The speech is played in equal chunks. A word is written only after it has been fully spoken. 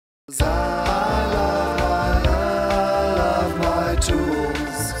I love my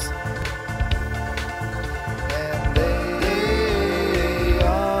tools, and they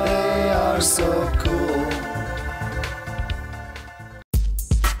are so cool.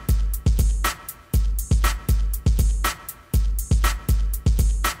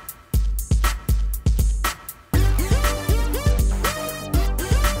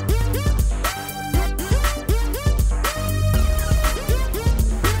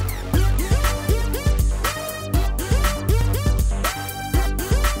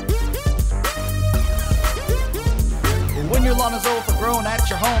 When your lawn is overgrown at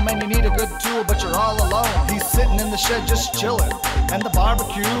your home and you need a good tool but you're all alone, he's sitting in the shed just chilling and the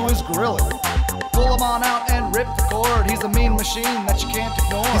barbecue is grilling. Pull him on out and rip the cord, he's a mean machine that you can't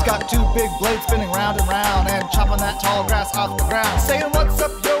ignore. He's got two big blades spinning round and round and chopping that tall grass off the ground. Saying, what's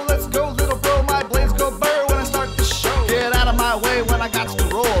up, yo, let's go, little bro, my blades go burr when I start the show. Get out of my way when I got to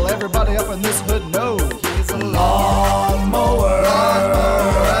roll, everybody up in this hood knows he's a lawn mower.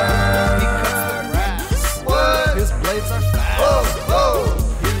 He cuts the grass. What? His blades are fast.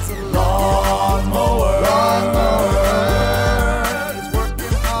 He's a lawn mower. He's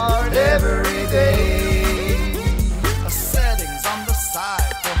working hard every day. Settings on the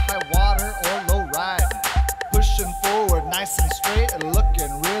side for high water or low ride. Pushing forward nice and straight and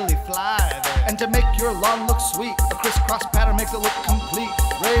looking really fly there. And to make your lawn look sweet, the crisscross pattern makes it look complete.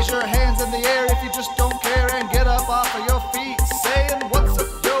 Raise your hands in the air if you just don't care and get up off of your feet. Saying, what's up,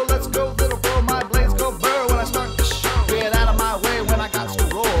 yo, let's go, little bro, my blades go burr when I start the show. Get out of my way when I got to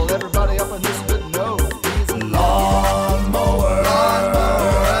roll, everybody up in this hood knows he's a lawn mower. He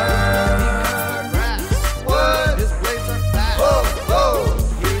cuts the grass. What? His blades are fast.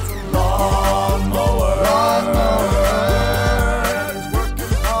 He's a lawn mower. He's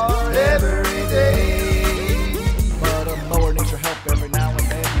working hard every day. But a mower needs your help every now and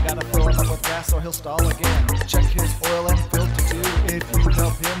then. You gotta fill him up with gas or he'll stall again. Check his oil and filter too. If you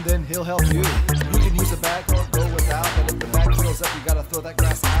help him, then he'll help you. You can use a bag or go without, but if the bag fills up, you gotta throw that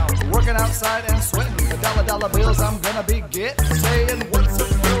grass out. Working outside and sweating, the dollar bills I'm gonna be getting. Saying, what's up,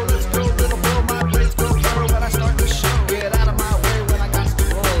 yo, let's go, little bro, my blades go burr when I start the show. Get out of my way when I got to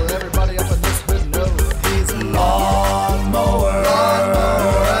roll, everybody up in this hood knows he's a lawn mower.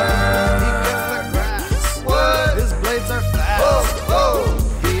 He cuts the grass. What? His blades are fast.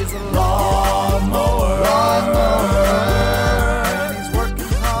 He's a lawn mower. And he's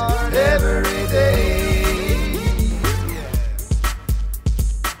working hard every day.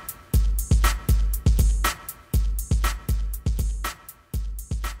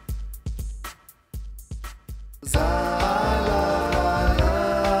 Yeah.